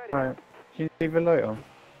 Are you ready? Right. Can you leave the light on?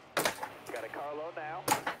 Got a carload now.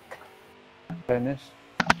 Dennis.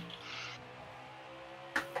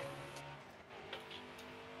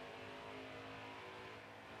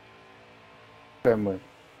 Fenway.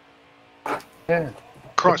 Yeah,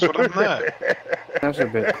 Christ, what happened there? that's a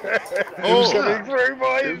bit. Who's Coming that? through,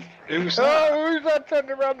 boys. Who's that? Oh, who's that turned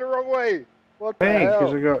around the wrong way? What the Hey,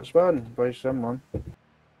 because hell? I got spun by someone.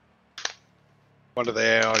 One of the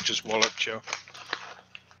AI just walloped you.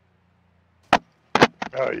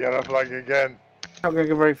 Oh, yellow flag again. Not going to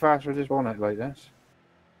go very fast with this bonnet like this.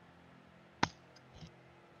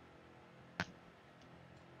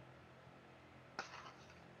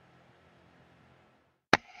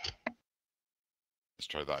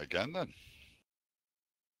 that again then.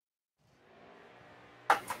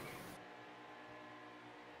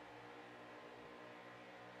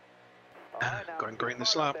 Going green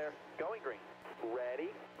this lap. Going green. Ready.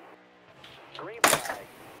 Green flag.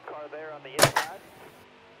 Car there on the inside.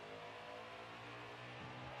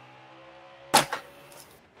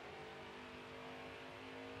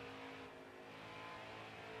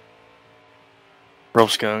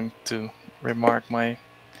 Rob's going to remark my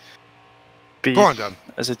beef Go on, Dan.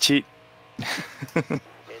 as a cheat. Inside.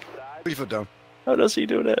 3 foot down. How does he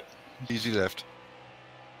do that? Easy left.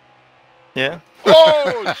 Yeah.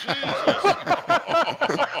 Oh, Jesus!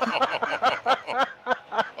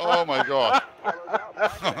 Oh, my God.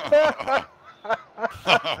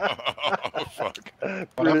 Oh, fuck.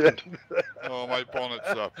 What happened? Oh, my bonnet's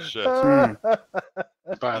up. Shit. Bad.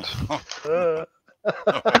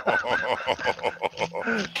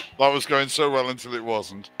 That was going so well until it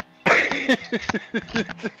wasn't. Cutting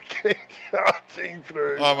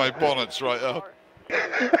through. Oh, my bonnet's right up.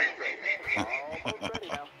 Almost ready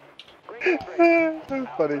now. Green, green.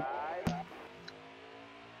 Funny. Outside.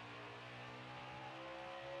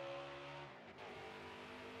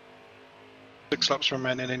 6 laps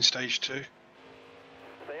remaining in stage 2.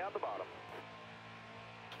 Stay on the bottom.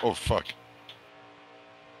 Oh, fuck.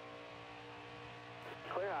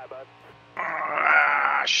 Clear high, bud.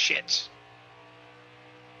 Ah, shit.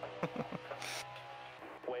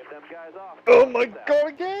 Wave them guys off. Oh my god,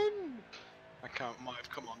 again! I can't, Mike,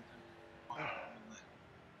 come on.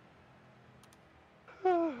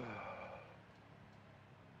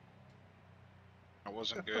 That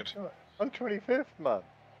wasn't good. I'm 25th, man.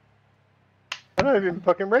 I don't even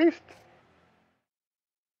fucking raced.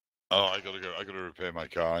 Oh, I gotta go. I gotta repair my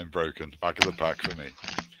car. I'm broken. Back of the pack for me.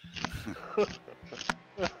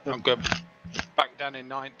 I'm good. Back down in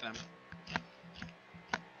 9th then.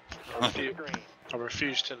 Green. I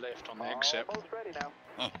refuse to lift on the exit. Almost ready now.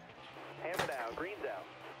 Oh. Hammer down. Green's out.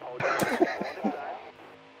 Hold it. Hold inside.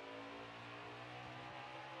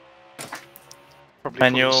 Probably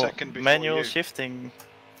Manual, second before manual you. Hold shifting.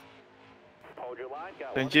 your line.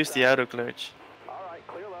 Got Don't one use the inside. auto clutch. All right,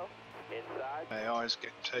 clear low. Inside. AI's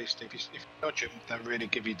getting tasty. If you dodge them, they really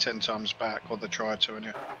give you 10 times back, or they try to,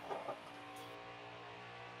 and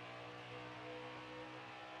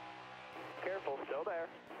Careful, still there.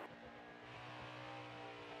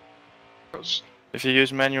 If you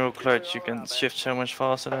use manual clutch, you can shift so much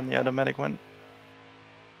faster than the automatic one.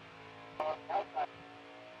 I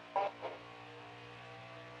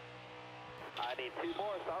need 2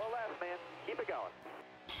 more. Solid last, man. Keep it going.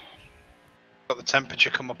 got the temperature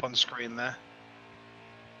come up on screen there.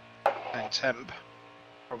 And temp.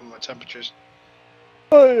 Problem with temperatures.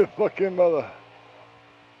 Oh, you fucking mother.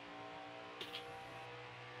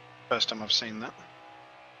 First time I've seen that.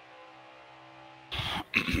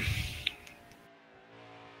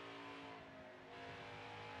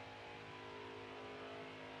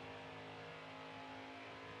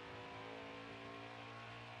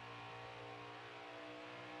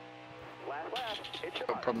 Last lap. Hit your Got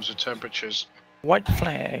mark. problems with temperatures. White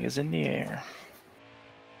flag is in the air.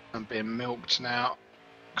 I'm being milked now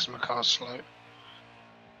because my car's slow.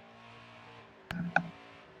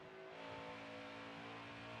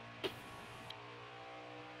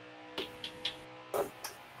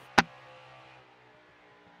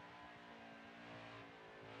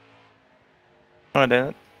 Oh, I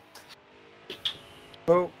didn't.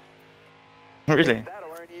 Oh, Really?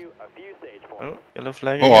 That'll earn you a few stage Oh, points. yellow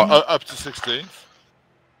flag Oh, again? up to 16th.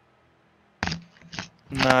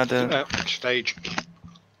 No, I didn't. Next stage.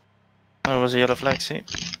 Oh, it was a yellow flag, see?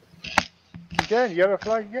 Again, yellow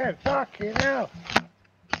flag again. Fucking hell.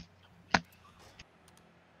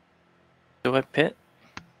 Do I pit?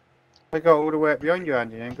 I got all the way up behind you,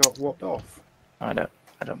 Andy, and got walked off. Oh, I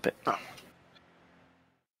don't pit.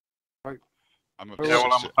 I'm up Oh, to Yeah,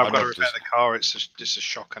 well, six- I've I'm got to up to repair the car. It's just a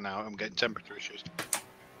shocker now. I'm getting temperature issues.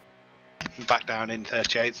 I'm back down in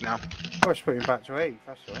 38th now. I was putting back to 8th,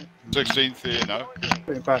 that's right. 16th here now.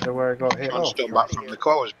 Putting back to where I got hit I'm off. still back from the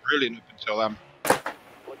car. Was brilliant up until then.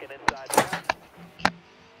 Looking inside.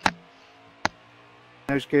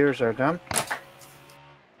 Those gears are damn.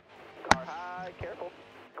 Car high. Careful.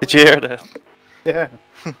 Did you hear that? Yeah.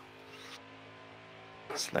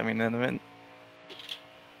 Slamming in the wind.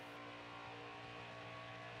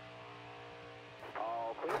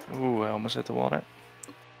 All clear. Ooh, I almost hit the water.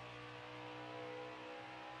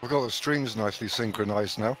 We've got the streams nicely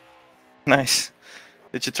synchronized now. Nice.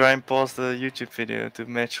 Did you try and pause the YouTube video to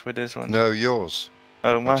match with this one? No, yours.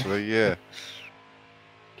 Oh my. Actually, yeah.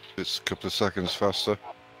 It's a couple of seconds faster.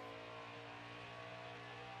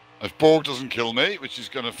 If Borg doesn't kill me, which he's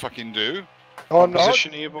gonna fucking do. Oh, What no.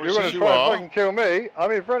 position are you You're boys going in? to try and fucking kill me.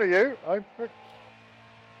 I'm in front of you.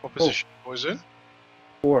 What position are you boys in?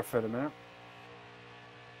 Fourth at the minute.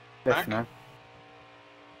 Fifth Back. now.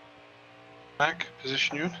 Back,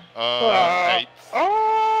 position you in? 8.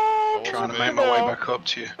 Oh! Trying to me. make my way back up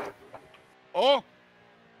to you. Oh!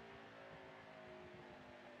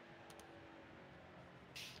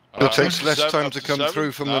 It takes up less to time to come 7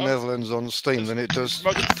 through from the now. Netherlands on Steam than it does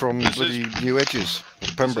from this bloody is- New Edges,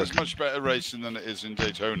 This Pembroke. is much better racing than it is in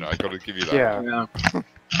Daytona. I got to give you that. Yeah, Yeah.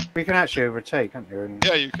 we can actually overtake, can't you?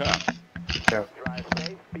 Yeah, you can. Drive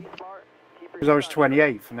safe, be smart, keep Because I was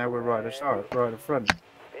 28th, and now we're right at the start, right at the front.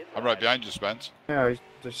 I'm right behind you, Spence. Yeah, I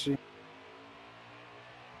just see.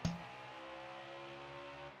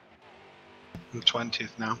 I'm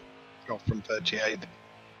 20th now. Got from 38th.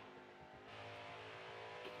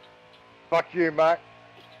 Fuck you, Mac.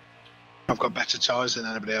 I've got better tyres than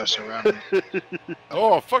anybody else around me.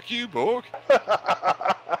 Oh, fuck you, Borg.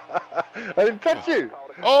 I didn't touch you.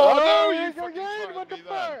 Oh, no, you you fucking again? flattened What the me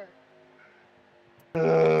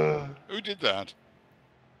fuck? Who did that?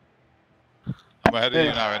 I'm ahead of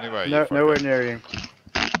you now anyway. No, you fucker. nowhere near you.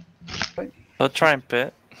 I'll try and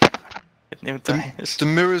pit. Get new The, tires. the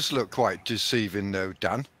mirrors look quite deceiving though,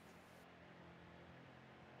 Dan.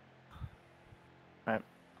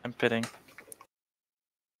 I'm pitting.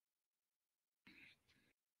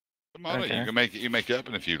 Come on, Okay. you can make it. You make it up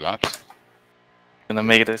in a few laps. Gonna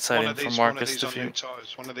make it One exciting of for these, Marcus to on new view.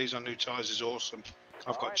 tyres. One of these on new tyres is awesome.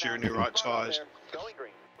 I've got two new right tyres. Going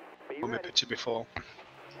green. Be When we ready. pitted before.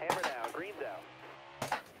 Hammer down. Green's out.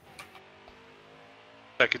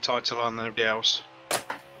 Take a title on than everybody else.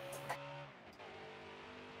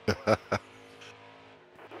 Still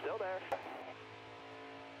there.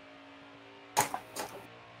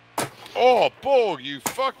 Oh, Borg, you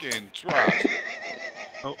fucking twat.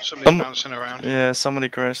 Oh, somebody's bouncing around. Yeah, somebody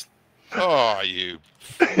crashed. Oh, you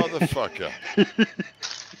motherfucker.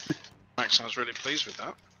 Max sounds really pleased with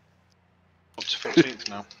that. Up to 14th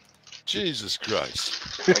now. Jesus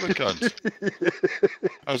Christ. What a cunt.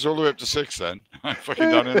 I was all the way up to 6 then. I'm fucking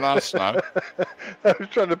down in last now. I was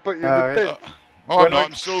trying to put you in the pit. Oh, When no, I-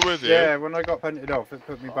 I'm still with you. Yeah, when I got punted off, it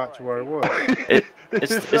put me back to where I was.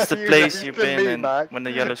 It's the You place next you've to been me, in Mac. when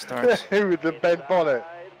the yellow starts. With the bent bonnet.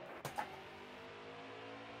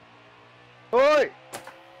 Oi!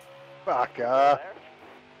 Fucker.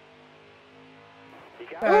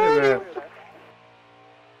 Oh,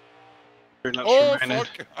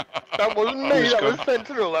 fuck. That wasn't me, Who's that was gone?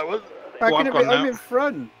 Sentinel, that was... How Well, can I've it be, gone I'm now. in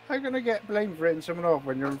front. How can I get blamed for hitting someone off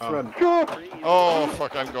when you're in front? God! Oh,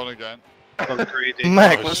 fuck, I'm gone again. Gone greedy.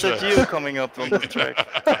 Mac, Oh, was shit. that you coming up on the track?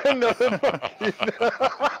 Another fucking...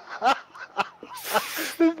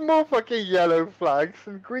 There's more fucking yellow flags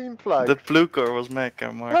than green flags. The blue car was Mac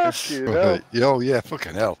and Marcus. Fuck you, no. Oh yeah,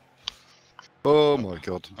 fucking hell. Oh my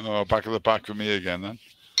god. Oh, back of the pack for me again then.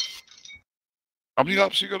 How many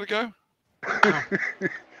laps you got to go?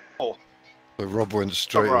 So Rob went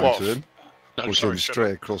straight right. into him. No, Or sorry, came shut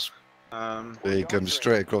straight across. up. There he comes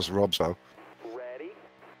straight across Rob's bow. Ready.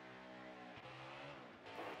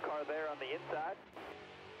 Car there on the inside.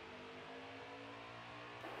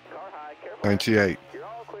 Car high, careful. 98. You're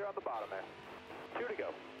all clear on the bottom there.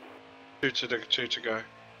 2 to go. Two to go.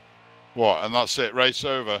 What, and that's it, race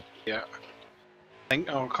over? Yeah. I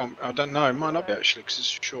don't know. It might not be actually because it's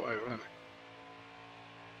short over, isn't it?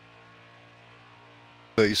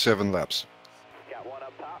 37 laps. Got one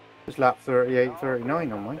up top. It's lap 38,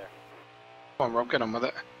 39 on mine. Come on, Rob, get on with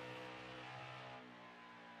it.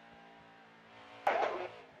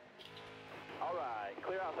 All right,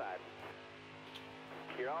 clear outside.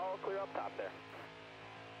 You're all clear up top there.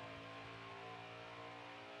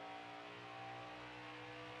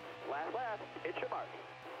 Last lap, it's your mark.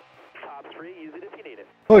 Top 3, use it if you need it.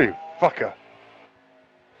 Oi, fucker.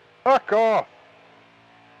 Fuck off.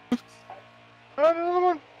 Another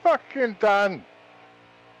one fucking done.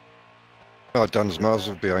 Oh, Dan's miles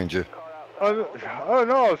behind you. Oh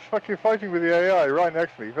no, I was fucking fighting with the AI right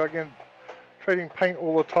next to me, fucking trading paint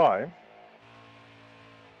all the time.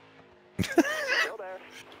 Still there.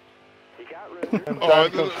 You got room. And Oh,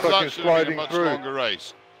 Dan comes that fucking should have been a sliding much through. longer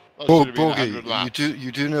race. That should have been 100 Borgie, laps.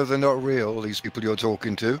 you do know they're not real, these people you're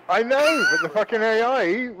talking to. I know, but the fucking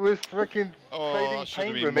AI was fucking Oh, trading that should have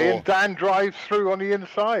paint been with me, more. and Dan drives through on the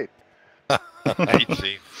inside.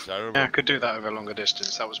 18th, terrible. Yeah, I could do that over a longer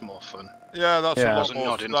distance. That was more fun. Yeah, that's Yeah. a lot Wasn't more.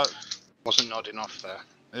 nodding. That, Wasn't nodding off there.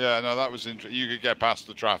 yeah, no, that was interesting. You could get past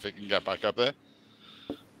the traffic and get back up there.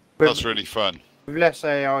 But That's really fun. with less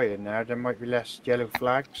AI in there might be less yellow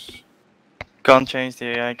flags. Can't change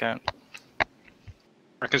the AI count.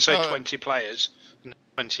 I can say Oh. 20 players, and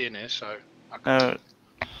 20 in here, so I can, No,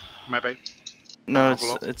 maybe. No, Have a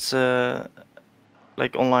look. it's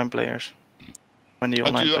like online players. When the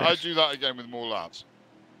online I players. do that again with more lads.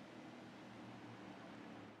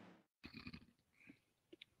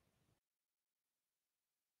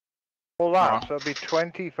 Well, that, so it'll be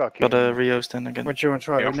 20 fucking. Gotta rehost then again. What do you want to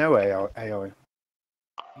try Yeah. with no AI?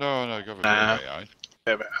 No, go for Nah. AI.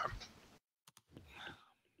 Yeah, but,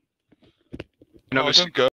 Oh, it's don't go.